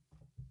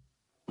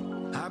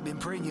I've been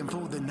praying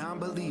for the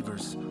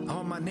non-believers.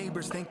 All my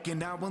neighbors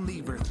thinking I will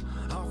leave Earth.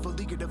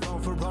 Awful eager to fall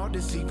for all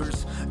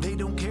deceivers. They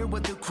don't care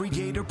what the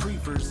Creator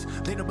prefers.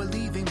 They don't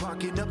believe in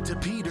walking up to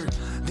Peter.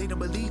 They don't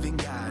believe in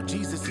God,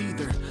 Jesus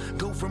either.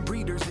 Go from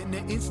breeders into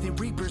instant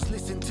reapers.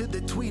 Listen to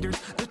the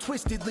tweeters, the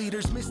twisted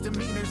leaders,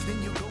 misdemeanors.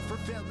 Then you go for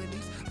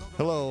felonies.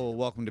 Hello,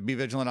 welcome to Be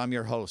Vigilant. I'm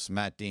your host,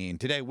 Matt Dean.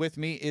 Today with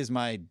me is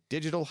my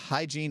digital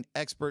hygiene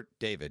expert,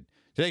 David.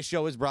 Today's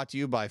show is brought to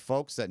you by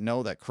folks that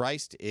know that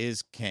Christ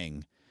is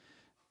King.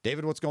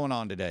 David, what's going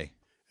on today?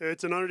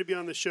 It's an honor to be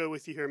on the show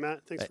with you here,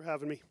 Matt. Thanks for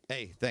having me.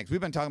 Hey, thanks.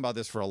 We've been talking about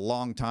this for a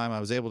long time. I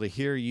was able to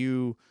hear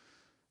you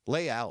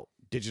lay out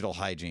digital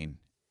hygiene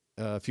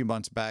a few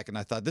months back, and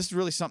I thought this is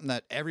really something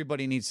that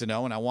everybody needs to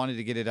know, and I wanted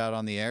to get it out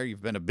on the air.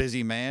 You've been a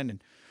busy man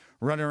and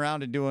running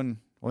around and doing,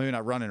 well, maybe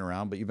not running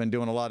around, but you've been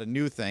doing a lot of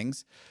new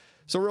things.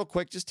 So real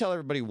quick, just tell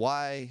everybody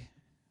where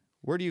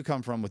do you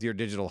come from with your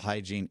digital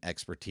hygiene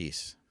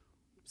expertise?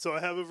 So I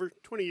have over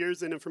 20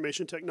 years in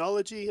information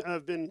technology.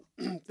 I've been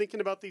thinking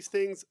about these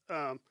things.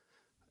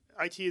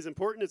 IT is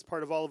important. It's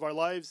part of all of our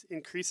lives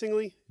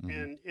increasingly,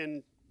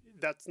 and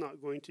that's not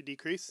going to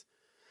decrease.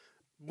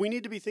 We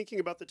need to be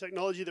thinking about the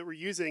technology that we're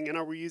using, and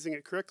are we using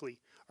it correctly?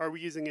 Are we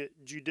using it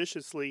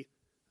judiciously?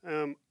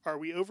 Are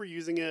we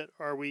overusing it?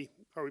 Are we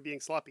being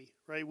sloppy,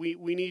 right?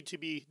 We need to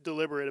be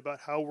deliberate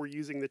about how we're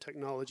using the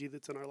technology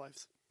that's in our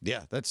lives.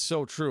 Yeah, that's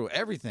so true.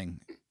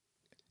 Everything.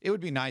 It would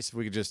be nice if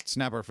we could just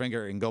snap our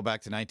finger and go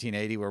back to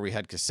 1980 where we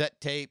had cassette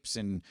tapes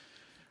and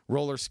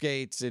roller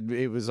skates.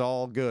 It was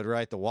all good,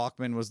 right? The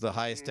Walkman was the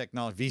highest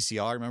technology.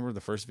 VCR, remember the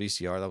first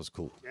VCR? That was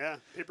cool. Yeah,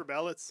 paper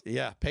ballots.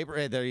 Yeah, paper.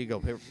 Hey, there you go.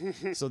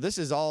 Paper. So this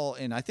is all,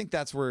 and I think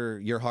that's where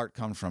your heart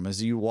comes from,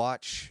 as you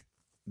watch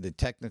the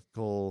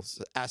technical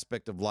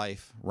aspect of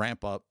life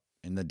ramp up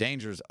and the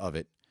dangers of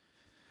it.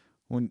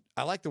 When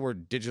I like the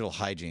word digital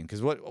hygiene,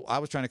 because what I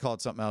was trying to call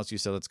it something else, you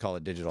said let's call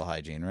it digital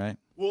hygiene, right?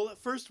 Well,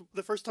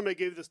 the first time I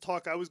gave this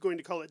talk, I was going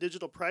to call it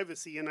digital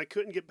privacy, and I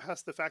couldn't get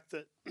past the fact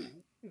that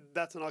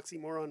that's an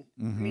oxymoron.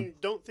 I mean,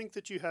 don't think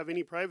that you have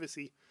any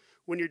privacy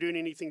when you're doing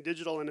anything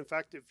digital, and in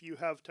fact, if you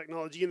have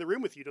technology in the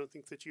room with you, don't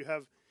think that you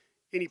have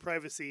any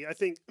privacy. I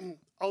think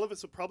all of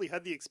us have probably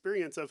had the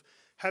experience of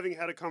having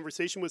had a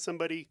conversation with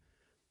somebody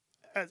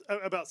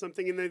about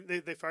something, and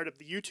they fired up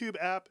the YouTube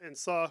app and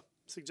saw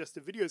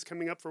suggestive videos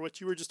coming up for what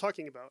you were just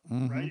talking about,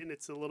 right? And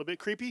it's a little bit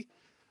creepy.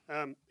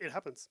 It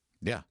happens.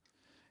 Yeah.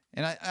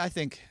 And I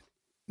think,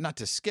 not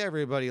to scare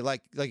everybody,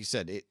 like you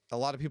said, a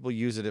lot of people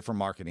use it for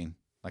marketing.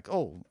 Like,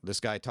 oh, this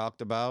guy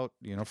talked about,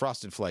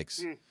 Frosted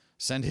Flakes.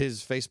 Send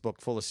his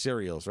Facebook full of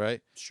cereals,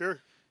 right?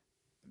 Sure.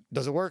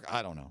 Does it work?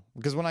 I don't know.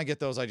 Because when I get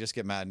those, I just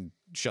get mad and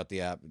shut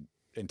the app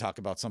and talk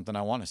about something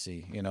I want to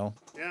see,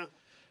 Yeah.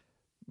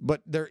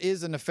 But there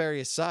is a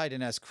nefarious side,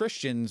 and as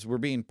Christians, we're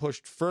being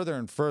pushed further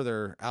and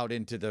further out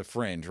into the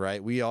fringe,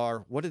 right?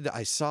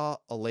 I saw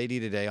a lady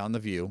today on The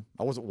View.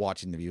 I wasn't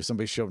watching The View.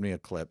 Somebody showed me a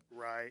clip.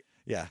 Right.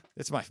 Yeah.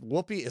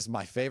 Whoopi is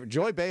my favorite.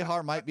 Joy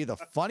Behar might be the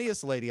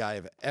funniest lady I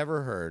have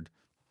ever heard.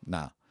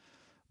 Nah.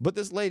 But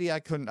this lady, I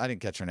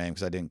didn't catch her name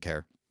because I didn't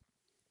care,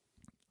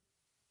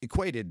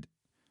 equated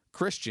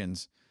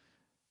Christians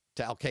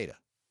to Al-Qaeda.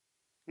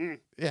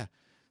 Yeah.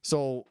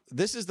 So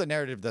this is the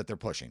narrative that they're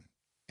pushing.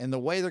 And the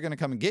way they're going to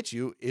come and get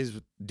you is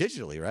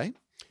digitally, right?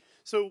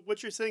 So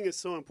what you're saying is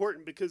so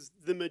important because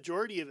the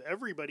majority of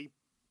everybody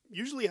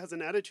usually has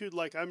an attitude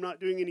like, I'm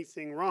not doing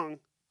anything wrong.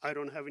 I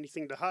don't have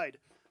anything to hide.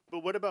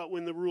 But what about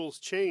when the rules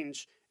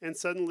change and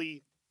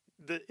suddenly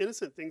the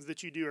innocent things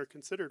that you do are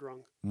considered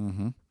wrong?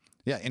 Mm-hmm.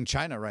 Yeah, in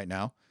China right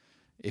now,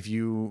 if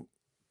you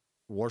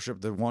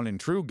worship the one and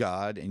true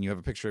God and you have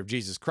a picture of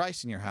Jesus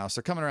Christ in your house,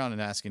 they're coming around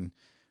and asking,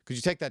 could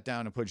you take that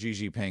down and put Xi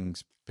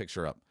Jinping's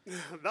picture up?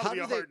 That would be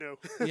a hard no.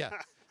 Yeah.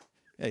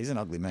 Yeah, he's an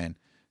ugly man.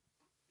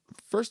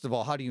 First of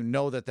all, how do you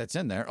know that that's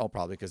in there? Oh,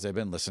 probably because they've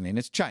been listening.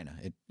 It's China.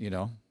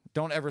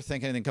 Don't ever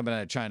think anything coming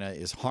out of China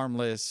is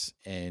harmless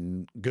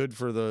and good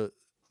for the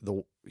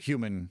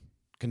human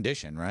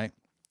condition, right?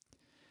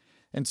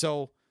 And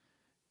so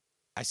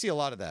I see a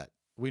lot of that.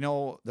 We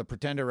know the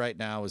pretender right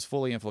now is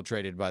fully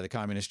infiltrated by the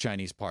Communist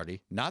Chinese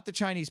Party, not the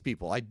Chinese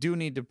people. I do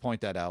need to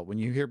point that out. When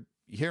you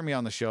hear me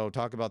on the show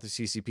talk about the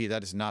CCP,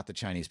 that is not the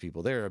Chinese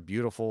people. They're a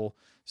beautiful,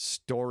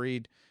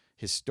 storied,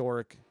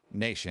 historic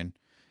nation.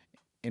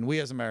 And we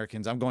as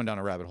Americans, I'm going down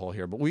a rabbit hole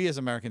here, but we as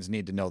Americans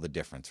need to know the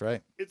difference,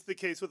 right? It's the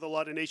case with a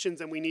lot of nations,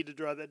 and we need to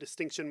draw that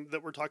distinction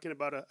that we're talking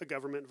about a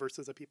government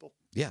versus a people.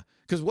 Yeah,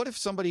 because what if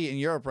somebody in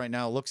Europe right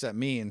now looks at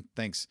me and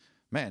thinks,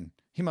 man,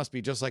 he must be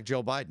just like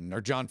Joe Biden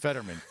or John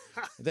Fetterman,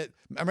 that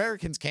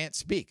Americans can't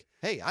speak.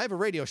 Hey, I have a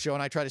radio show,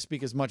 and I try to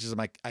speak as much as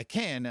I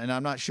can, and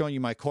I'm not showing you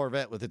my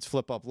Corvette with its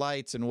flip-up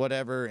lights and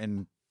whatever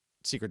and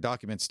secret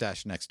documents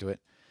stashed next to it.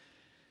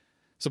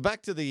 So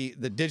back to the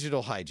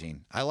digital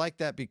hygiene. I like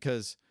that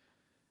because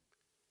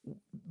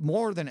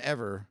more than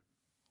ever,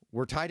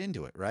 we're tied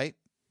into it, right?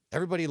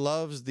 Everybody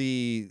loves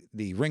the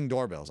Ring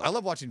doorbells. I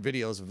love watching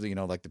videos of,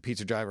 like the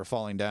pizza driver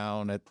falling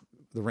down at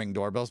the Ring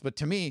doorbells. But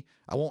to me,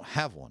 I won't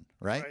have one,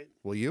 right?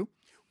 Will you?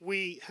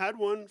 We had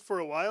one for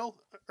a while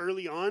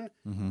early on.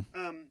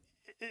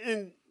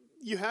 And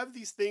you have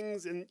these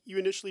things and you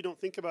initially don't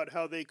think about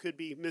how they could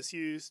be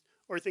misused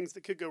or things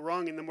that could go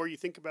wrong. And the more you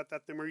think about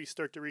that, the more you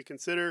start to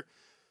reconsider.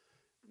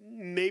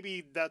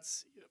 Maybe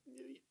that's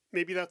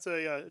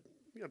a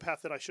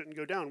path that I shouldn't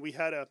go down. We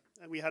had a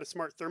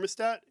smart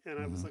thermostat, and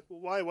I was like,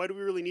 well, why? Why do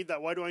we really need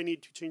that? Why do I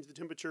need to change the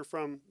temperature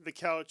from the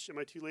couch? Am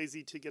I too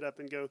lazy to get up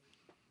and go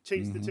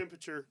change the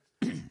temperature?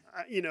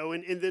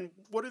 And then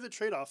what are the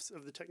trade-offs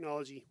of the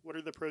technology? What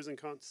are the pros and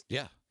cons?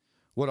 Yeah.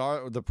 What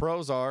are the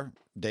pros are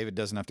David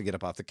doesn't have to get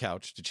up off the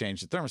couch to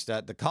change the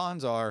thermostat. The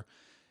cons are,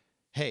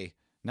 hey,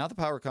 now the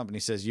power company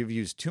says you've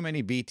used too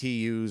many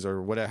BTUs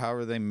or whatever,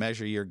 however they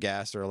measure your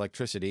gas or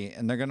electricity,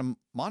 and they're going to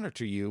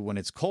monitor you when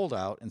it's cold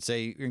out and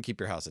say you're going to keep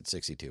your house at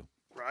 62.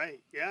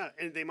 Right. Yeah.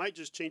 And they might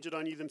just change it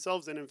on you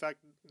themselves. And in fact,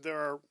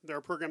 there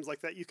are programs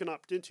like that you can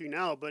opt into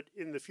now. But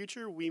in the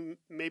future, we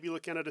may be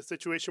looking at a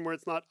situation where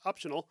it's not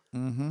optional.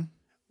 Mm-hmm.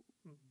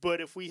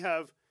 But if we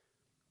have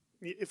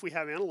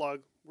analog,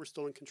 we're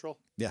still in control.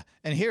 Yeah.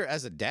 And here,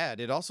 as a dad,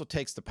 it also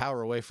takes the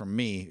power away from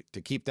me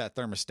to keep that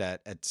thermostat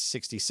at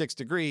 66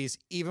 degrees,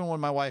 even when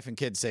my wife and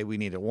kids say we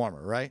need it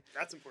warmer, right?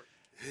 That's important.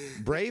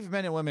 Brave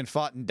men and women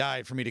fought and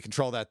died for me to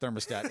control that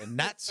thermostat, and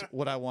that's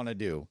what I want to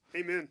do.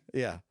 Amen.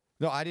 Yeah.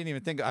 No, I didn't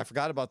even think. I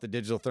forgot about the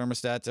digital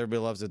thermostats. Everybody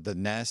loves it. The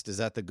Nest, is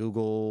that the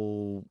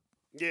Google?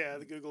 Yeah,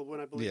 the Google one,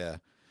 I believe. Yeah.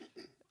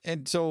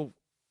 And so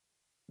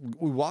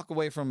we walk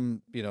away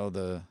from,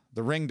 the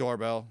Ring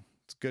doorbell.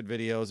 It's good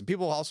videos. And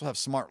people also have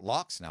smart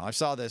locks now. I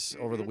saw this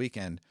over the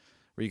weekend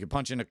where you can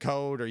punch in a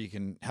code or you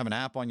can have an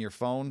app on your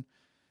phone.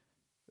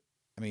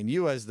 I mean,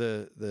 you as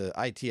the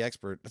IT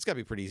expert, that's got to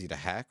be pretty easy to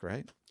hack,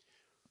 right?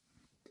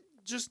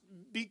 Just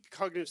be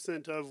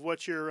cognizant of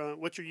what you're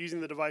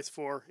using the device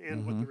for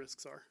and what the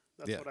risks are.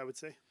 That's what I would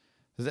say.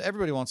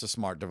 Everybody wants a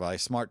smart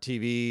device. Smart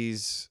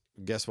TVs,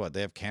 guess what?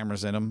 They have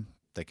cameras in them.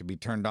 They can be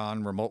turned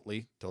on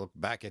remotely to look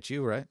back at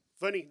you, right?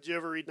 Funny. Did you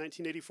ever read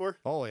 1984?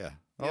 Oh, yeah.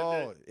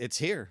 It's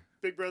here.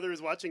 Big Brother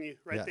is watching you,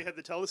 right? Yeah. They had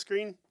the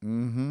telescreen.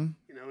 Mm-hmm.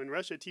 In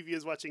Russia, TV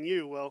is watching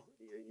you. Well,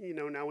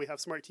 now we have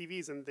smart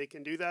TVs and they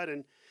can do that.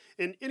 And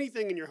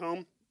anything in your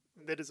home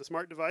that is a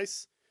smart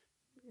device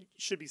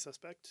should be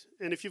suspect.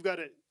 And if you've got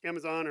it,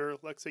 Amazon or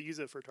Alexa, use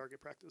it for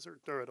target practice or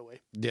throw it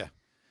away. Yeah.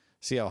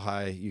 See how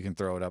high you can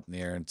throw it up in the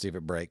air and see if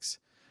it breaks.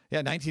 Yeah,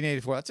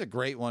 1984, that's a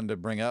great one to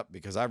bring up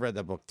because I've read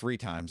that book 3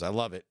 times. I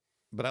love it.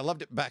 But I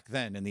loved it back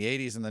then in the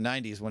 80s and the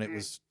 90s when it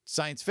was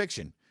science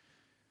fiction.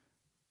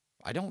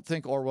 I don't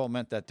think Orwell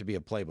meant that to be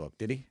a playbook,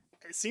 did he?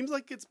 It seems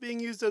like it's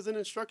being used as an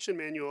instruction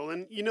manual.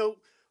 And,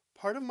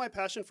 part of my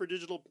passion for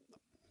digital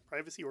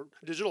privacy or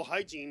digital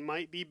hygiene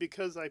might be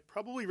because I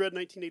probably read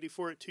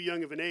 1984 at too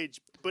young of an age,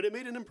 but it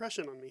made an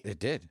impression on me. It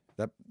did.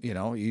 That,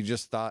 you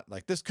just thought,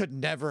 like, this could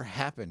never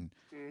happen.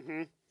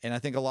 Mm-hmm. And I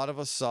think a lot of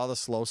us saw the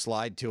slow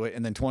slide to it.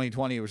 And then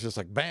 2020 was just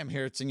like, bam,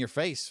 here it's in your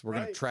face. We're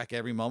going to track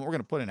every moment. We're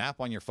going to put an app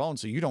on your phone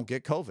so you don't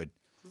get COVID.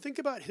 Think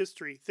about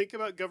history. Think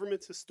about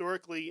governments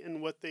historically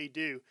and what they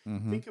do.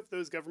 Mm-hmm. Think if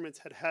those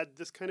governments had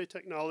this kind of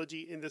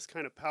technology and this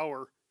kind of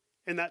power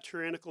and that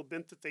tyrannical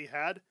bent that they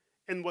had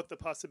and what the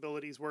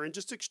possibilities were. And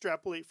just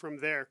extrapolate from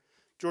there.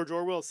 George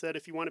Orwell said,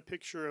 if you want a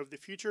picture of the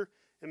future,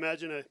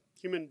 imagine a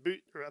human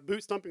boot or a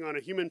boot stomping on a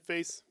human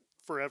face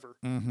forever.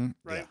 Mm-hmm.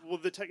 Right? Yeah. Well,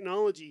 the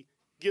technology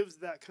gives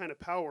that kind of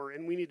power,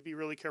 and we need to be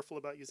really careful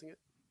about using it.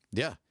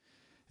 Yeah,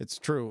 it's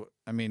true.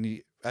 I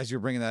mean, as you're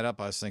bringing that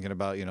up, I was thinking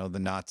about, the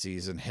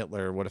Nazis and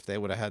Hitler. What if they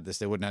would have had this?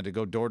 They wouldn't have to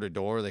go door to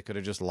door. They could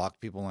have just locked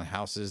people in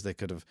houses. They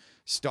could have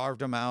starved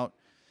them out.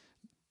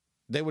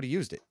 They would have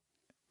used it.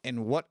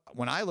 And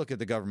when I look at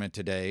the government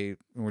today,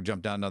 and we'll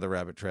jump down another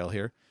rabbit trail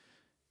here,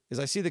 is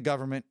I see the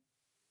government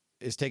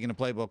is taking a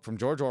playbook from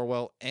George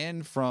Orwell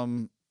and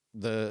from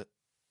the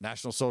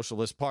National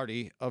Socialist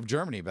Party of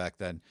Germany back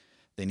then.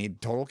 They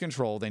need total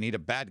control. They need a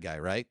bad guy,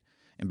 right?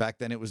 And back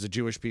then it was the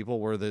Jewish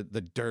people were the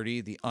dirty,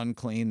 the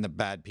unclean, the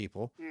bad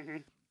people. Mm-hmm.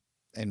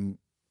 And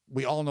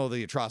we all know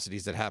the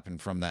atrocities that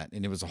happened from that.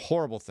 And it was a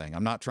horrible thing.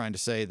 I'm not trying to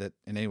say that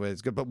in any way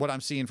it's good. But what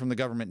I'm seeing from the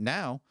government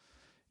now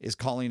is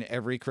calling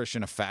every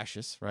Christian a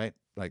fascist, right?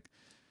 Like,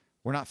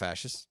 we're not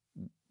fascists.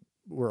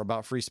 We're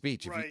about free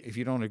speech. Right. If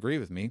you don't agree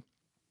with me.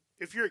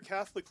 If you're a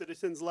Catholic that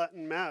attends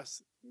Latin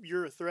Mass,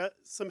 you're a threat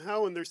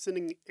somehow, and they're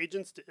sending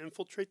agents to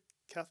infiltrate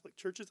Catholic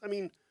churches. I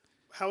mean,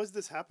 how is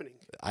this happening?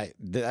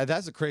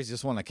 That's the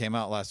craziest one that came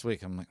out last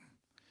week. I'm like,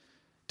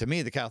 to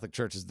me, the Catholic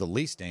Church is the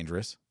least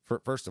dangerous,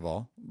 first of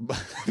all,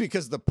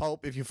 because the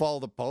Pope, if you follow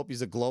the Pope,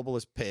 he's a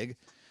globalist pig.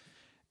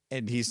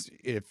 And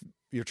if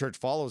your church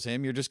follows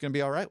him, you're just going to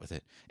be all right with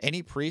it.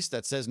 Any priest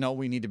that says, no,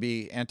 we need to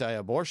be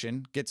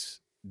anti-abortion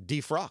gets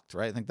defrocked,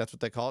 right? I think that's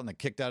what they call it, and they're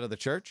kicked out of the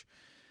church.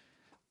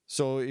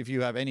 So if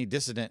you have any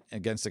dissident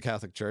against the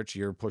Catholic Church,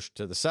 you're pushed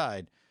to the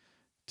side.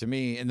 To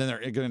me, and then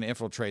they're going to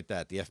infiltrate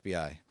the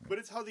FBI. But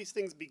it's how these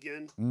things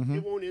begin. Mm-hmm.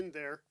 It won't end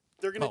there.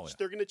 They're going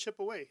to chip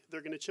away.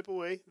 They're going to chip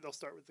away. They'll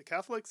start with the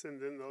Catholics,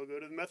 and then they'll go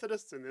to the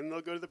Methodists, and then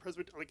they'll go to the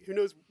Presbyterian. Like, who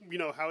knows,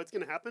 how it's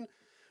going to happen,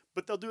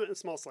 but they'll do it in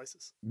small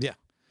slices. Yeah.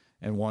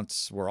 And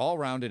once we're all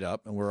rounded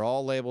up and we're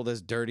all labeled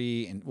as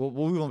dirty, and we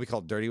won't be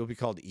called dirty, we'll be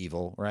called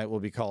evil, right?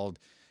 We'll be called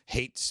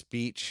hate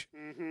speech,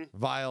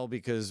 vile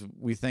because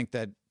we think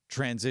that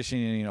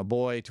transitioning a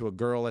boy to a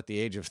girl at the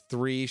age of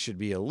 3 should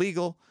be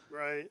illegal.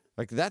 Right.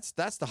 Like that's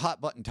the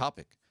hot button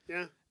topic.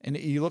 Yeah. And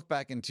you look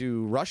back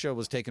into Russia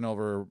was taken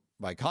over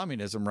by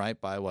communism, right?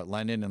 By what,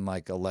 Lenin and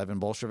like 11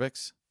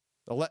 Bolsheviks.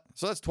 So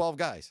that's 12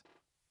 guys.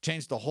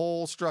 Changed the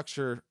whole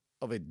structure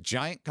of a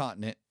giant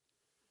continent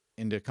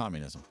into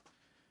communism.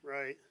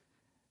 Right.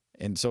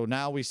 And so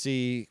now we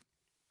see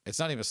it's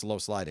not even a slow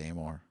slide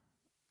anymore.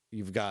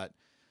 You've got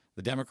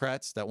the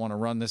Democrats that want to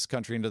run this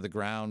country into the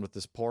ground with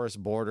this porous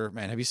border.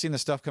 Man, have you seen the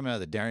stuff coming out of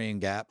the Darien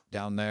Gap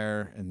down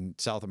there in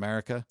South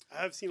America?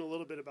 I have seen a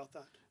little bit about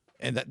that.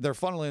 And that they're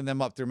funneling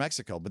them up through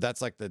Mexico, but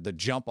that's like the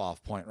jump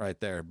off point right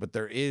there. But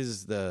there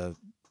is the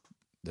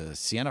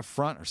Siena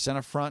Front.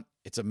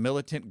 It's a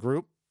militant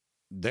group.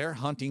 They're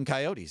hunting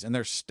coyotes and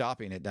they're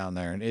stopping it down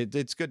there. And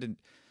it's good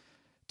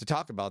to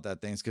talk about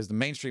that things because the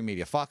mainstream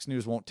media, Fox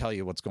News, won't tell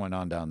you what's going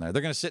on down there.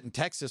 They're going to sit in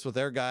Texas with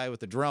their guy with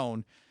the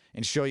drone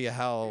and show you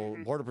how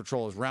Border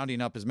Patrol is rounding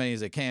up as many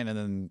as they can, and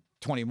then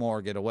 20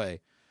 more get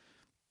away.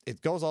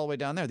 It goes all the way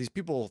down there. These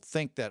people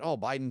think that, oh,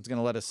 Biden's going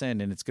to let us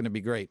in and it's going to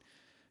be great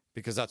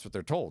because that's what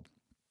they're told.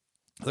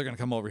 They're going to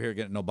come over here,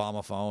 get an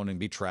Obama phone, and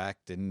be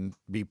tracked and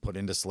be put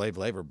into slave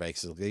labor,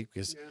 basically,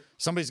 because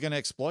somebody's going to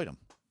exploit them.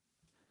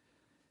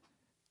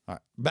 All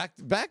right,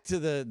 back to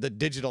the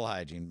digital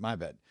hygiene. My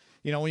bad.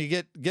 When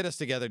you get us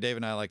together, Dave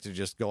and I like to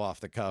just go off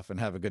the cuff and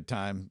have a good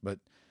time. But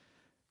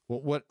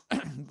what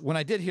when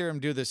I did hear him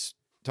do this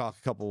talk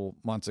a couple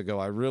months ago,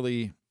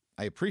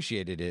 I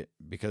appreciated it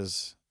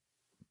because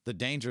the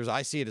dangers,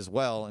 I see it as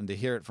well, and to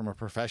hear it from a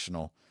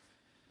professional.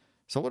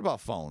 So what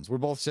about phones? We're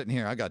both sitting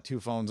here. I got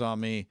 2 phones on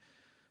me.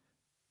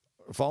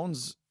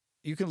 Phones,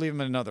 you can leave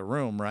them in another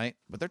room, right?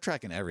 But they're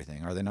tracking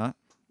everything, are they not?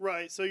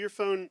 Right. So your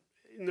phone,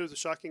 and there's a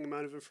shocking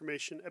amount of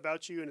information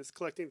about you, and it's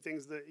collecting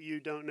things that you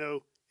don't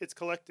know it's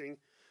collecting.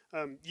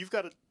 You've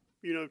got to,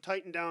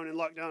 tighten down and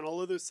lock down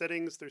all of those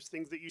settings. There's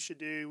things that you should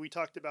do. We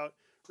talked about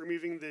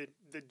removing the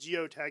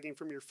geotagging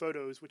from your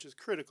photos, which is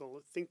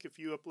critical. Think if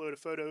you upload a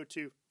photo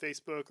to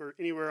Facebook or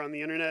anywhere on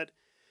the internet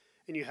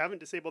and you haven't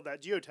disabled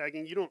that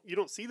geotagging, you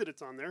don't see that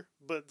it's on there,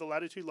 but the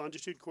latitude,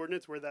 longitude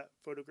coordinates where that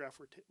photograph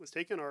was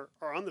taken are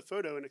on the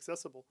photo and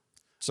accessible.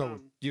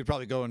 So you'd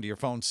probably go into your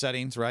phone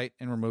settings, right,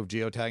 and remove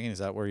geotagging? Is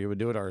that where you would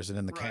do it, or is it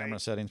in the camera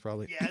settings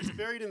probably? Yeah, it's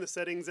buried in the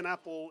settings, and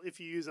Apple, if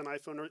you use an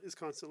iPhone, is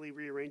constantly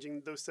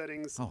rearranging those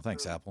settings. Oh,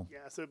 thanks, Apple.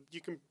 Yeah, so you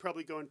can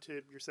probably go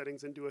into your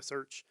settings and do a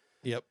search.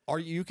 Yep. Or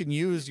you can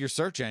use your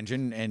search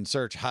engine and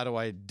search, how do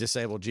I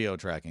disable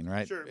geo-tracking,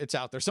 right? Sure. It's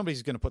out there.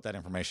 Somebody's going to put that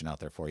information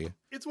out there for you.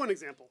 It's one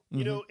example,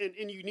 and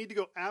you need to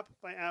go app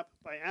by app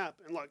by app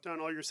and lock down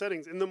all your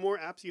settings. And the more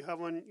apps you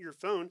have on your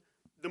phone,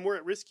 the more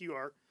at risk you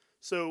are.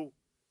 So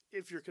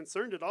if you're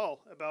concerned at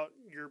all about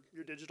your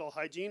digital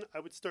hygiene,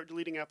 I would start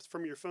deleting apps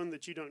from your phone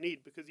that you don't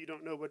need because you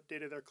don't know what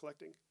data they're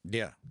collecting.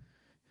 Yeah.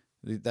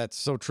 That's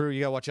so true.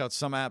 You got to watch out.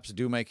 Some apps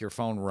do make your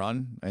phone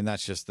run, and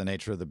that's just the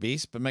nature of the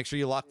beast. But make sure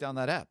you lock down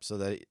that app so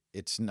that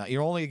it's not,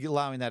 you're only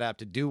allowing that app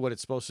to do what it's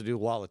supposed to do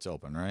while it's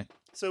open, right?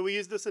 So we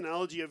use this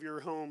analogy of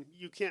your home.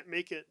 You can't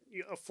make it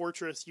a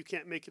fortress. You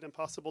can't make it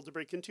impossible to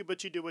break into,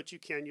 but you do what you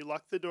can. You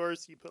lock the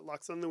doors, you put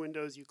locks on the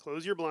windows, you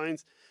close your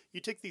blinds.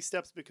 You take these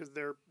steps because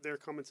they're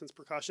common sense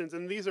precautions,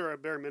 and these are a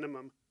bare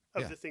minimum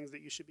of the things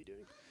that you should be doing.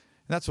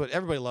 And that's what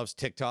everybody loves,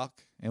 TikTok,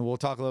 and we'll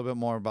talk a little bit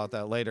more about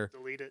that later.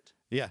 Delete it.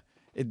 Yeah.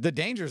 The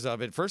dangers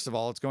of it, first of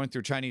all, it's going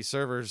through Chinese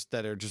servers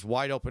that are just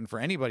wide open for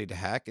anybody to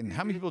hack. And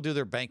how many people do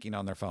their banking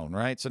on their phone,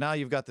 right? So now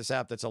you've got this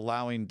app that's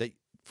allowing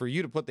for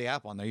you to put the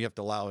app on there, you have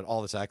to allow it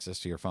all this access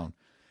to your phone.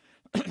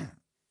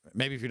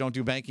 Maybe if you don't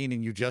do banking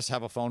and you just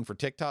have a phone for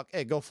TikTok,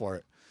 hey, go for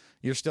it.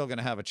 You're still going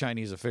to have a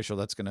Chinese official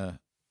that's going to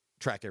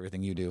track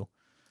everything you do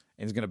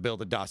and is going to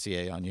build a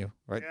dossier on you,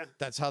 right? Yeah.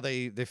 That's how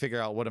they figure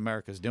out what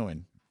America's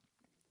doing.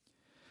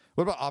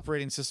 What about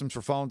operating systems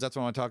for phones? That's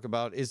what I want to talk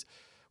about.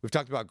 We've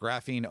talked about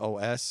Graphene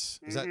OS.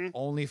 Is that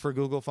only for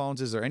Google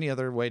phones? Is there any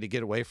other way to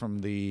get away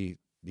from the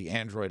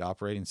Android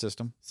operating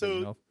system?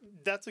 So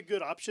that's a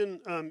good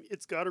option.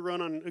 It's got to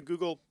run on a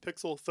Google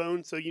Pixel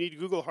phone, so you need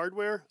Google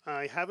hardware.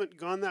 I haven't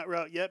gone that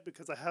route yet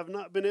because I have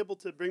not been able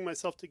to bring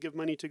myself to give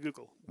money to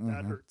Google.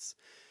 That hurts.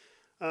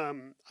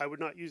 I would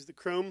not use the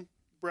Chrome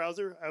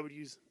browser. I would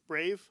use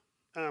Brave.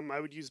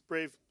 I would use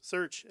Brave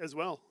Search as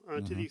well,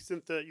 to the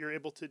extent that you're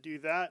able to do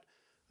that.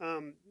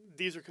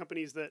 These are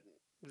companies that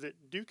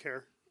do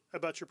care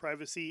about your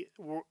privacy,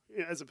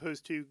 as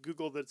opposed to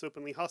Google that's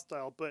openly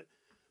hostile.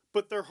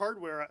 But their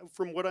hardware,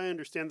 from what I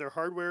understand, their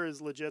hardware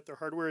is legit. Their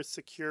hardware is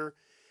secure.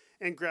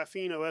 And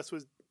Graphene OS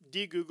was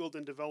de-Googled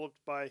and developed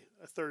by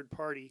a third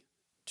party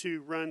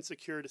to run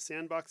secure, to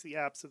sandbox the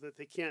app so that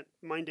they can't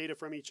mine data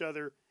from each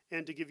other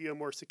and to give you a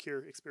more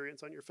secure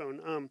experience on your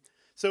phone.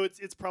 So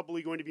it's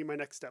probably going to be my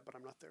next step, but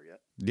I'm not there yet.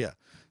 Yeah.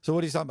 So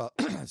what he's talking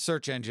about,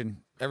 search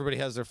engine, everybody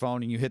has their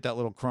phone and you hit that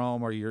little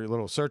Chrome or your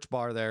little search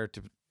bar there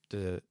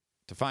to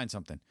find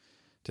something,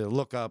 to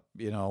look up,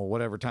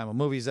 whatever time a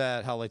movie's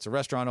at, how late's a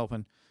restaurant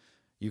open.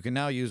 You can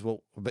now use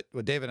what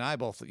David and I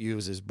both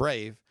use is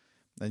Brave.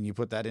 Then you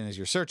put that in as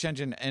your search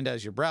engine and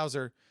as your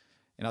browser.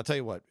 And I'll tell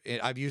you what,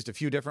 I've used a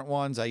few different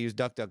ones. I used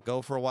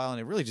DuckDuckGo for a while, and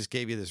it really just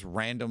gave you this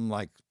random,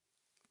 like,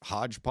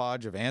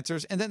 hodgepodge of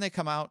answers. And then they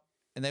come out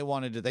and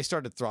they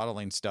started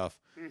throttling stuff.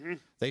 Mm-hmm.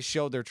 They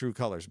showed their true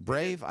colors.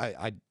 Brave,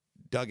 I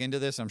dug into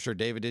this. I'm sure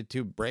David did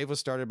too. Brave was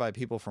started by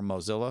people from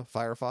Mozilla,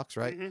 Firefox,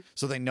 right? Mm-hmm.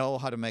 So they know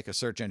how to make a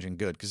search engine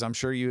good, because I'm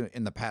sure you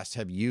in the past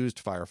have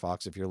used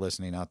Firefox if you're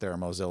listening out there, or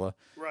Mozilla.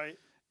 Right.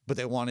 But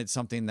they wanted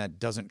something that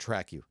doesn't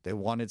track you. They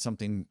wanted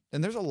something,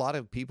 and there's a lot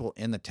of people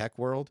in the tech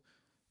world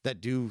that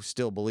do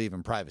still believe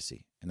in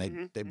privacy,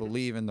 and they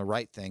believe in the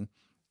right thing,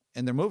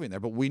 and they're moving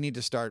there. But we need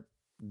to start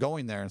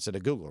going there instead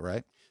of Google,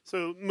 right?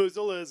 So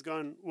Mozilla has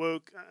gone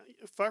woke.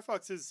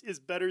 Firefox is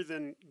better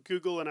than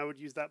Google, and I would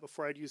use that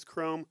before I'd use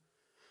Chrome.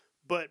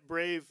 But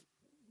Brave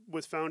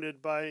was founded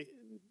by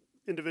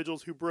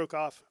individuals who broke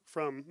off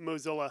from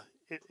Mozilla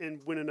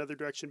and went another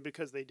direction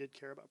because they did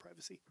care about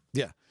privacy.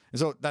 Yeah. And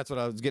so that's what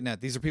I was getting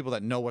at. These are people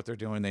that know what they're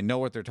doing. They know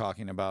what they're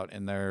talking about,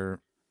 and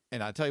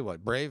I tell you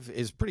what, Brave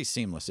is pretty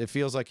seamless. It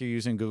feels like you're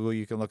using Google.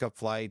 You can look up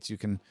flights. You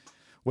can,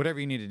 whatever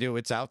you need to do,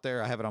 it's out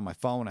there. I have it on my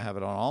phone. I have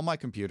it on all my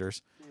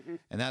computers.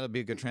 And that'll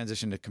be a good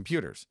transition to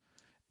computers.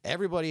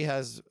 Everybody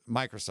has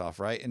Microsoft,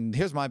 right? And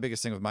here's my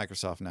biggest thing with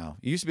Microsoft now.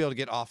 You used to be able to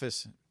get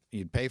Office.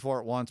 You'd pay for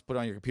it once, put it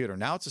on your computer.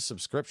 Now it's a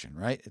subscription,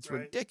 right? It's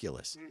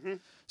ridiculous.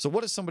 So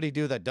what does somebody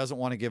do that doesn't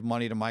want to give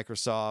money to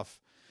Microsoft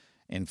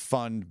and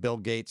fund Bill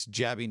Gates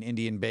jabbing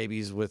Indian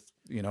babies with,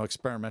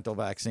 experimental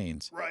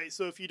vaccines? Right.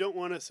 So if you don't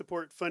want to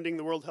support funding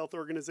the World Health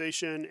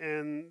Organization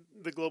and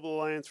the Global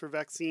Alliance for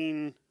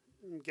Vaccine,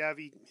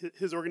 Gavi,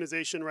 his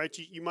organization, right,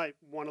 you might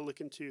want to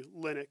look into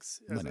Linux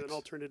as an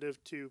alternative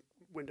to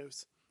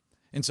Windows.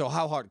 And so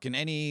how hard can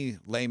any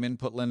layman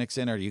put Linux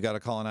in, or you got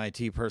to call an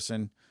IT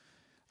person?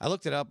 I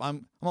looked it up. I'm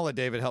going to let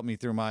David help me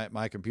through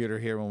my computer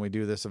here when we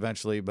do this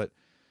eventually, but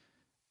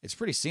it's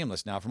pretty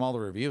seamless now from all the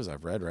reviews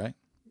I've read, right?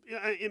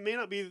 Yeah, it may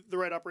not be the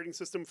right operating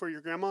system for your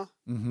grandma,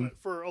 but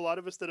for a lot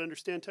of us that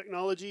understand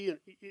technology, and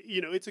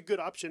it's a good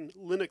option.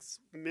 Linux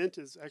Mint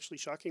is actually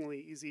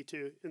shockingly easy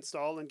to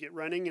install and get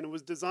running, and it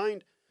was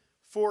designed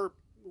for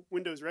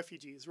Windows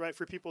refugees, right?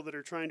 For people that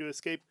are trying to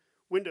escape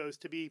Windows,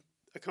 to be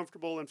a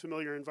comfortable and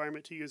familiar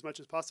environment to use as much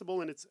as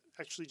possible, and it's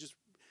actually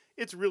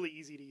it's really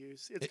easy to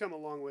use. It's come a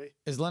long way.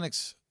 Is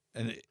Linux,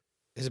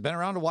 has it been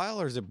around a while,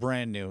 or is it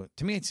brand new?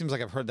 To me, it seems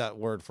like I've heard that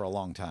word for a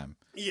long time.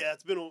 Yeah,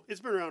 it's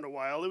been around a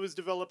while. It was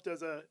developed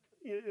as a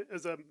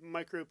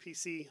micro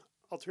PC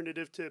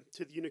alternative to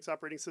the Unix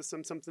operating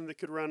system, something that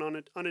could run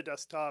on a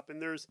desktop.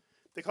 And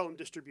they call them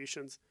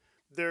distributions.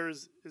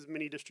 There's as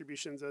many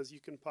distributions as you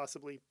can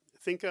possibly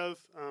think of.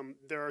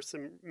 There are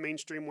some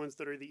mainstream ones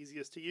that are the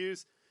easiest to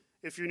use.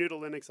 If you're new to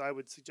Linux, I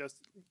would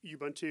suggest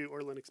Ubuntu or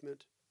Linux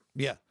Mint.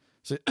 Yeah.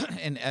 So,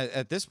 and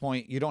at this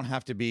point, you don't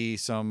have to be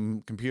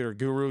some computer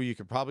guru. You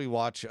could probably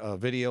watch a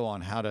video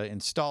on how to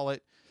install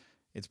it.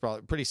 It's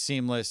probably pretty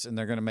seamless, and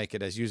they're going to make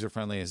it as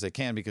user-friendly as they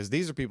can, because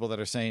these are people that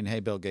are saying,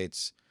 hey, Bill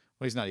Gates,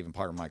 well, he's not even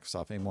part of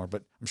Microsoft anymore,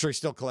 but I'm sure he's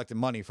still collecting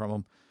money from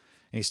them,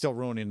 and he's still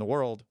ruining the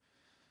world.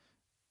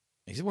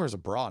 He wears a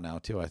bra now,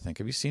 too, I think.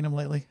 Have you seen him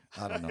lately?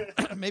 I don't know.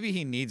 Maybe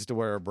he needs to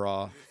wear a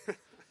bra.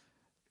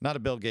 Not a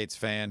Bill Gates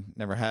fan.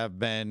 Never have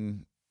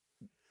been.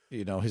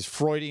 His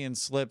Freudian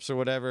slips or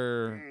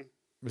whatever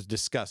was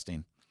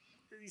disgusting.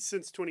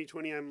 Since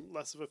 2020, I'm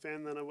less of a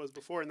fan than I was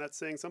before, and that's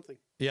saying something.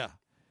 Yeah.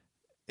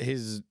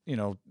 His,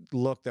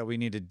 look that we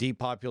need to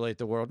depopulate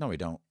the world. No, we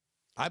don't.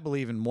 I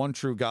believe in one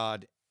true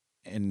God,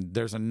 and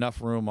there's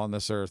enough room on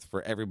this earth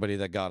for everybody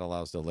that God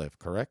allows to live,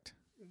 correct?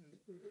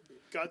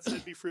 God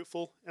said, be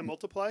fruitful and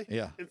multiply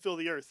and fill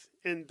the earth.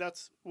 And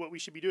that's what we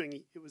should be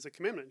doing. It was a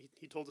commandment.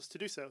 He told us to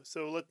do so.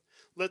 So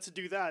let's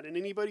do that. And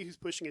anybody who's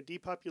pushing a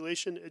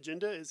depopulation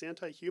agenda is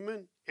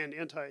anti-human and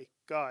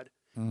anti-God.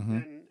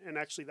 And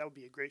actually, that would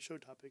be a great show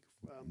topic.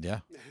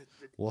 Yeah.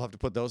 We'll have to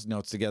put those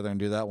notes together and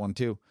do that one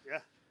too. Yeah.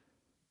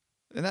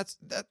 And that's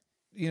that.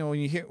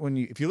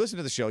 If you listen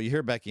to the show, you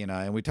hear Becky and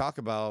I, and we talk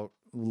about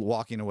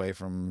walking away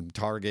from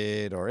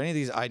Target or any of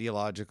these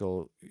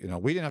ideological,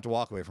 we didn't have to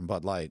walk away from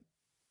Bud Light.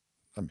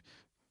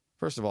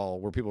 First of all,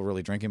 were people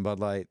really drinking Bud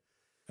Light?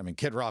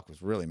 Kid Rock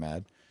was really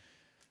mad.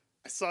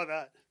 I saw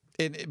that.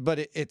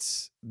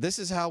 This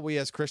is how we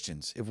as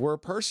Christians, if we're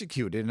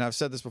persecuted, and I've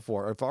said this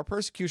before, if our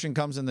persecution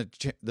comes in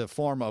the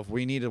form of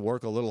we need to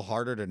work a little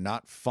harder to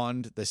not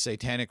fund the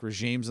satanic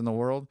regimes in the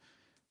world,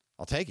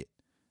 I'll take it,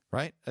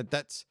 right?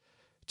 That's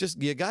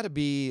just, you got to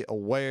be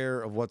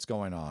aware of what's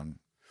going on.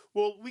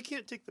 Well, we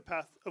can't take the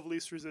path of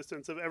least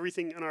resistance of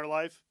everything in our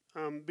life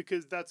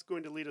because that's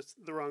going to lead us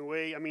the wrong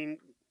way.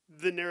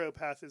 The narrow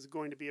path is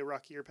going to be a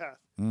rockier path,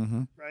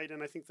 right?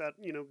 And I think that,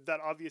 that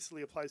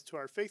obviously applies to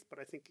our faith, but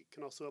I think it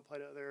can also apply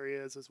to other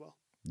areas as well.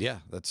 Yeah,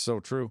 that's so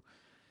true.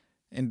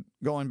 And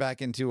going back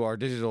into our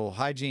digital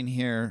hygiene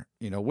here,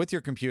 with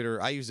your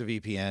computer, I use a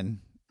VPN.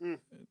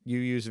 You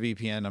use a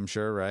VPN, I'm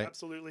sure, right?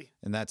 Absolutely.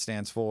 And that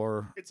stands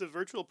for? It's a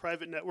virtual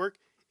private network.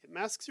 It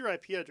masks your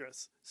IP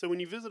address. So when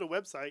you visit a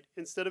website,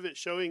 instead of it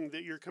showing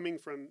that you're coming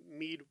from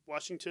Meade,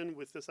 Washington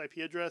with this IP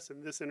address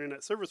and this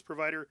internet service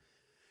provider,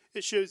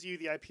 it shows you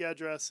the IP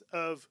address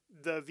of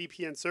the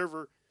VPN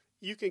server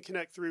you can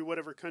connect through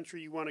whatever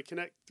country you want to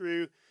connect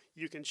through.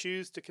 You can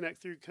choose to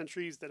connect through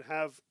countries that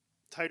have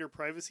tighter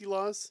privacy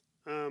laws.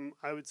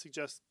 I would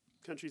suggest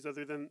countries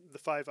other than the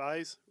Five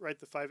Eyes, right?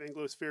 The five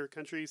Anglosphere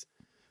countries.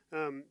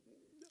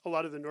 A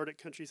lot of the Nordic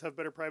countries have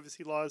better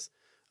privacy laws.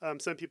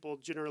 Some people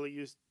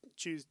generally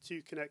choose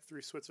to connect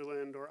through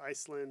Switzerland or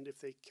Iceland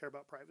if they care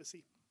about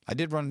privacy. I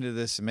did run into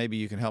this, and maybe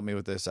you can help me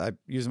with this. I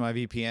used my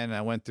VPN, and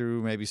I went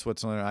through maybe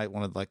Switzerland. I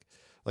wanted,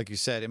 like you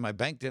said, and my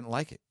bank didn't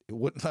like it. It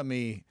wouldn't let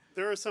me.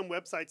 There are some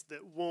websites that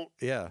won't.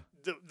 Yeah.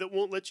 That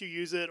won't let you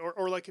use it,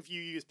 or like if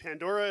you use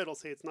Pandora, it'll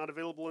say it's not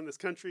available in this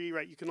country,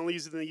 right? You can only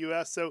use it in the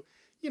U.S. So,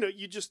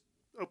 you just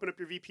open up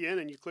your VPN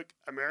and you click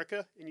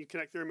America and you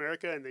connect through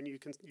America, and then you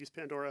can use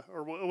Pandora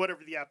or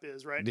whatever the app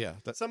is, right? Yeah.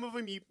 Some of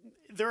them,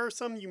 there are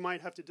some you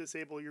might have to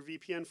disable your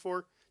VPN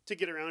for to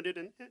get around it,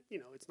 and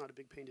it's not a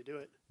big pain to do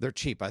it. They're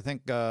cheap. I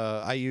think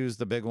I use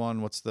the big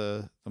one. What's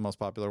the most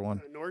popular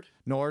one?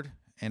 Nord,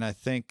 and I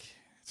think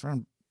it's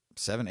around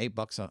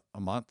 $7-8 a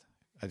month.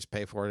 I just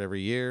pay for it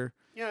every year.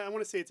 Yeah, I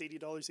want to say it's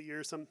 $80 a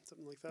year, something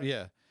like that.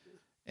 Yeah.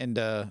 And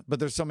but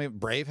there's so many.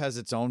 Brave has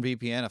its own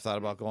VPN. I thought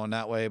about going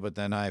that way, but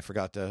then I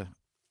forgot to.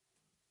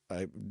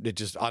 It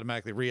just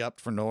automatically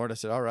re-upped for Nord. I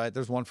said, all right,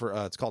 there's one for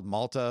it's called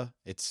Malta.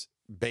 It's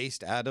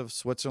based out of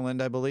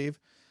Switzerland, I believe.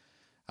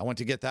 I went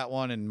to get that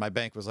one, and my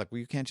bank was like, well,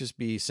 you can't just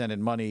be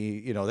sending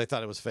money. They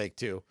thought it was fake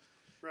too.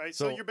 Right.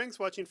 So your bank's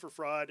watching for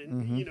fraud,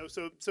 and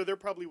so they're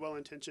probably well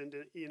intentioned,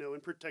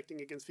 in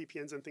protecting against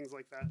VPNs and things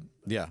like that.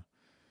 Yeah.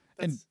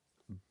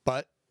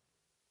 But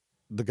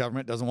the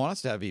government doesn't want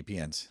us to have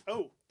VPNs.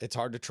 Oh. It's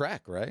hard to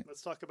track, right?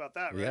 Let's talk about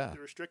that, right? Yeah.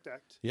 The Restrict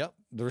Act. Yep.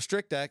 The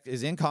Restrict Act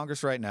is in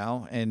Congress right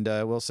now, and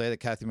we'll say that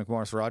Kathy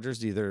McMorris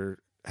Rogers either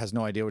has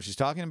no idea what she's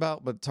talking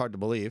about, but it's hard to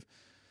believe.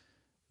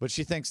 But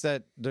she thinks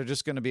that they're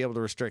just going to be able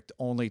to restrict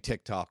only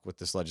TikTok with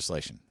this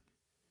legislation.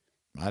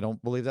 I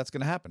don't believe that's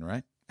going to happen,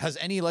 right? Has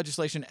any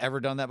legislation ever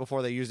done that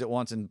before? They used it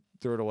once and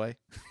threw it away?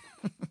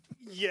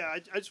 Yeah,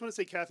 I just want to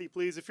say, Kathy,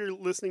 please, if you're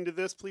listening to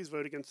this, please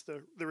vote against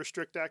the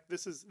Restrict Act.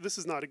 This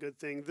is not a good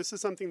thing. This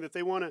is something that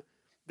they want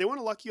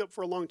to lock you up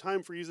for a long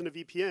time for using a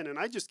VPN, and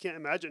I just can't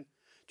imagine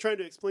trying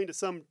to explain to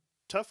some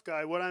tough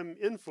guy what I'm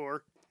in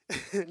for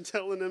and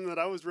telling him that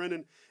I was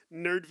running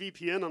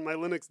NerdVPN on my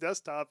Linux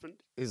desktop. And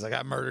he's like,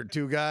 I murdered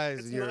 2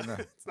 guys. It's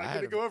not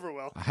going to go over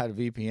well. I had a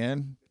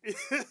VPN.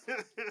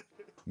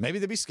 Maybe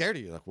they'd be scared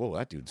of you. Like, whoa,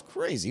 that dude's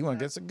crazy. He went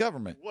against the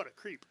government. What a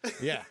creep.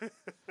 Yeah.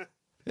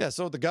 Yeah,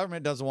 so the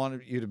government doesn't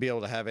want you to be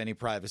able to have any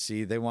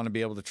privacy. They want to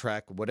be able to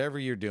track whatever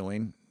you're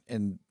doing.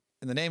 And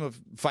in the name of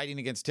fighting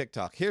against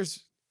TikTok,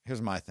 here's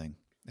my thing.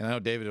 And I know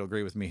David will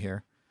agree with me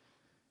here.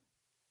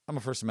 I'm a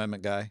First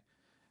Amendment guy.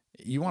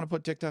 You want to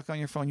put TikTok on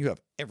your phone, you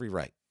have every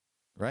right?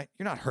 You're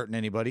not hurting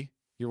anybody.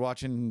 You're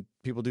watching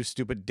people do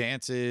stupid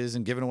dances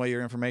and giving away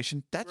your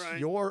information. That's right.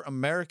 Your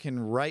American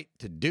right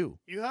to do.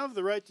 You have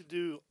the right to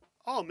do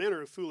all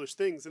manner of foolish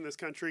things in this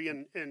country,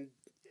 and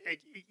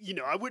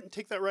I wouldn't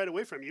take that right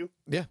away from you.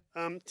 Yeah.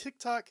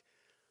 TikTok,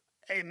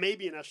 it may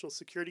be a national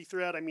security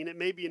threat. I mean, it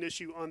may be an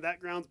issue on that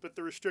grounds, but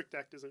the Restrict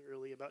Act isn't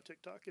really about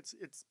TikTok. It's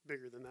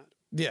bigger than that.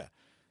 Yeah.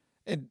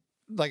 And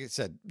like I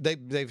said,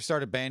 they've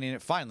started banning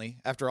it finally.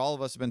 After all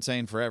of us have been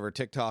saying forever,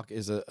 TikTok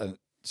is a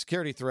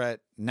security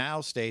threat.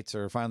 Now states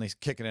are finally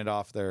kicking it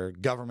off their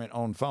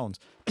government-owned phones.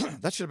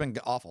 That should have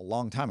been off a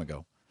long time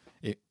ago,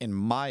 in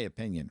my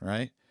opinion,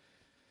 right?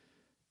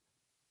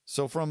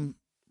 So from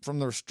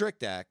the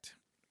Restrict Act,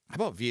 how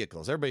about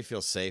vehicles? Everybody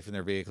feels safe in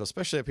their vehicles,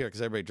 especially up here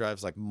because everybody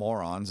drives like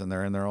morons and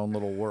they're in their own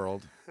little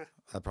world.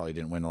 That probably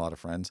didn't win a lot of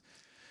friends.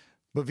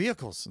 But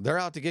vehicles, they're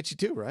out to get you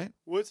too, right?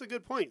 Well, it's a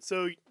good point.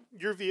 So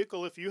your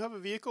vehicle, if you have a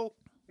vehicle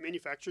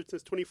manufactured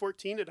since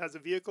 2014, it has a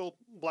vehicle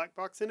black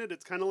box in it.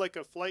 It's kind of like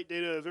a flight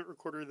data event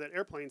recorder that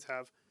airplanes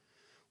have.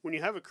 When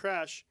you have a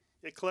crash,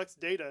 it collects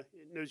data.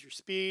 It knows your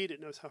speed. It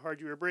knows how hard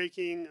you were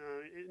braking.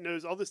 It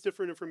knows all this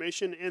different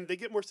information. And they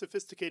get more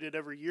sophisticated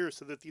every year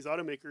so that these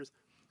automakers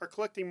are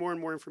collecting more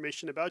and more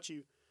information about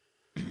you,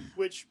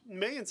 which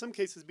may in some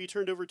cases be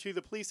turned over to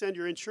the police and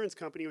your insurance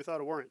company without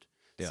a warrant.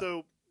 Yeah.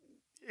 So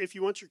if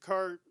you want your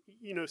car,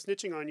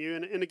 snitching on you,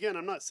 and again,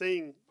 I'm not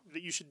saying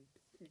that you should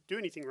do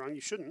anything wrong.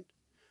 You shouldn't.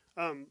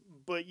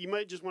 But you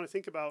might just want to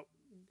think about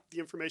the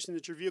information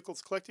that your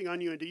vehicle's collecting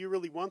on you, and do you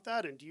really want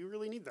that, and do you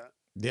really need that?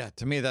 Yeah,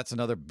 to me, that's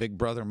another Big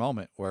Brother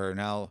moment where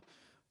now,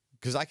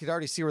 because I could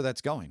already see where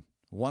that's going.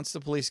 Once the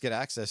police get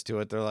access to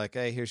it, they're like,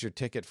 hey, here's your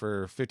ticket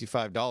for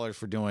 $55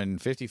 for doing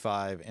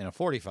 55 and a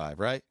 45,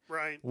 right?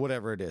 Right.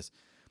 Whatever it is.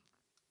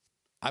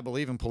 I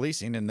believe in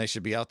policing, and they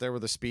should be out there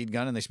with a speed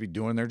gun, and they should be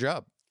doing their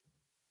job.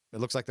 It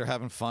looks like they're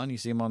having fun. You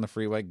see them on the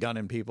freeway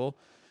gunning people.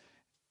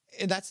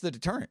 And that's the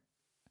deterrent.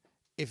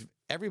 If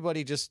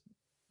everybody just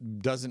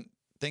doesn't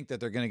think that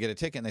they're going to get a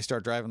ticket and they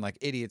start driving like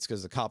idiots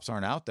because the cops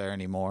aren't out there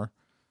anymore,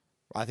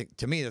 I think,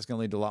 to me, that's going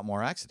to lead to a lot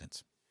more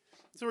accidents.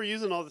 So we're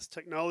using all this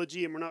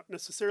technology, and we're not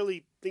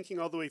necessarily thinking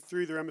all the way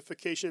through the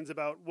ramifications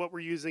about what we're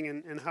using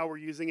and how we're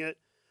using it.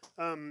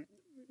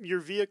 Your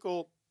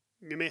vehicle,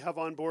 you may have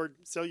onboard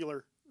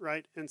cellular,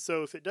 right? And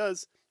so if it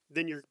does,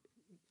 then your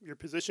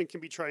position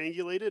can be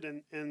triangulated,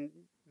 and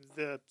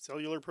the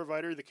cellular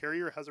provider, the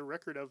carrier, has a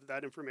record of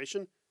that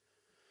information.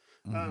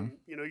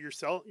 You know, your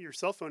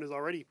cell phone is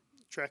already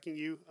tracking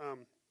you.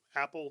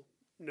 Apple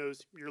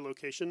knows your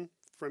location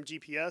from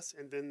GPS,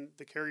 and then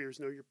the carriers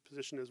know your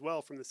position as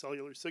well from the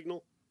cellular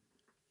signal.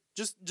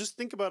 Just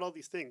think about all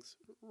these things,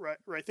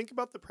 right? Think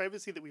about the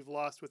privacy that we've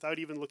lost without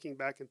even looking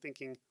back and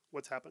thinking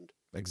what's happened.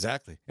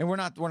 Exactly. And we're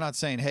not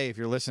saying, hey, if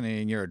you're listening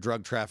and you're a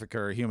drug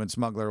trafficker, a human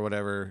smuggler, or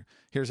whatever,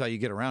 here's how you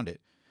get around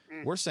it.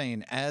 We're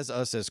saying as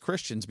us as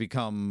Christians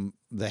become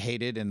the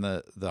hated and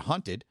the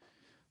hunted,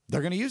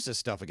 they're going to use this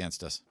stuff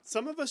against us.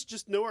 Some of us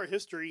just know our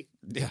history.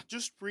 Yeah.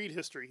 Just read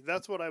history.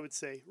 That's what I would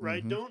say,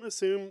 right? Don't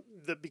assume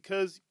that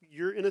because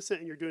you're innocent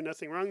and you're doing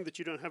nothing wrong that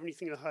you don't have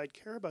anything to hide.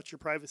 Care about your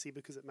privacy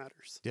because it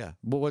matters. Yeah.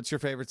 Well, what's your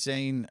favorite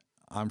saying?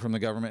 I'm from the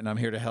government and I'm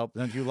here to help.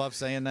 Don't you love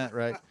saying that,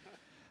 right?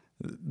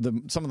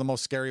 Some of the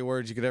most scary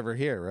words you could ever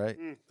hear, right?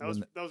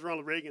 That was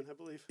Ronald Reagan, I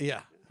believe.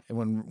 Yeah.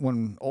 And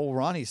when old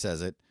Ronnie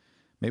says it,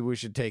 maybe we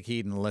should take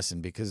heed and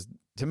listen, because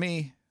to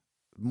me,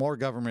 more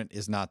government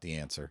is not the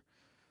answer.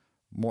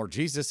 More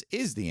Jesus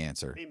is the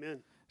answer.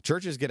 Amen.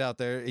 Churches get out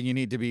there and you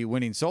need to be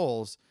winning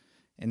souls.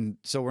 And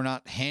so we're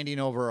not handing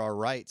over our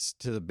rights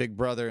to the big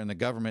brother and the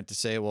government to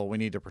say, well, we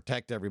need to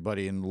protect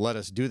everybody and let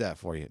us do that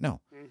for you.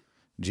 No.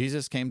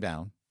 Jesus came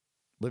down,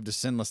 lived a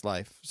sinless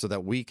life so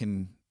that we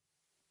can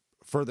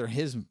further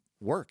his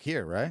work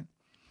here, right?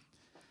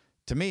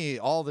 To me,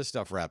 all this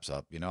stuff wraps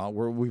up, you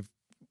know,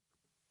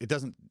 it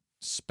doesn't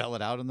spell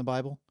it out in the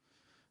Bible,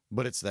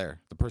 but it's there.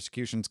 The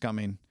persecution's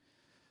coming.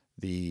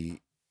 The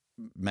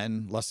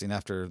men lusting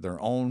after their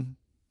own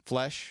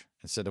flesh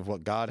instead of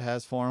what God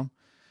has for them.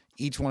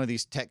 Each one of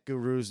these tech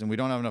gurus, and we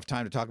don't have enough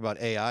time to talk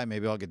about AI.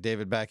 Maybe I'll get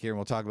David back here and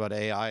we'll talk about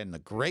AI and the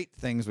great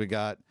things we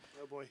got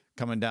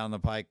coming down the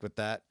pike with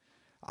that.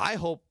 I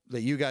hope that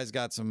you guys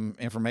got some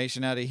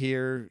information out of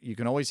here. You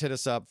can always hit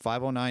us up,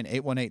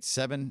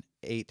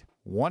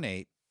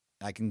 509-818-7818.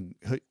 I can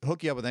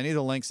hook you up with any of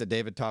the links that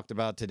David talked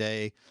about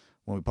today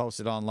when we post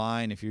it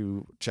online. If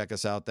you check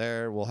us out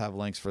there, we'll have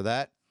links for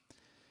that.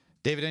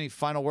 David, any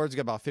final words? We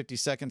got about 50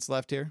 seconds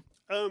left here.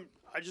 I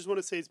just want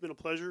to say it's been a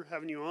pleasure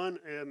having you on,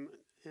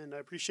 and I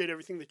appreciate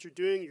everything that you're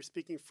doing. You're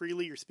speaking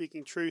freely, you're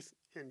speaking truth,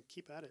 and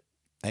keep at it.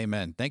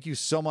 Amen. Thank you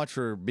so much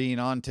for being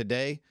on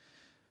today.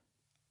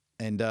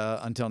 And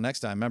until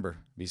next time, remember,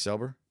 be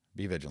sober,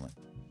 be vigilant.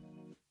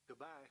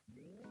 Goodbye.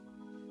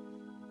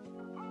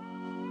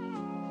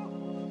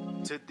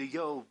 To the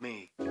old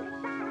me.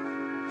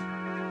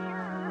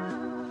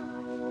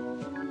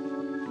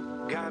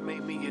 God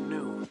made me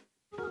anew.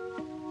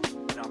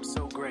 I'm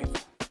so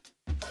grateful.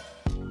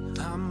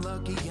 I'm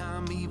lucky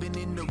I'm even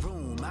in the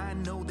room. I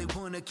know they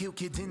want to kill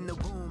kids in the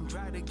womb.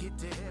 Try to get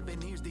to heaven,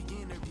 here's the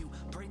interview.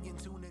 Pray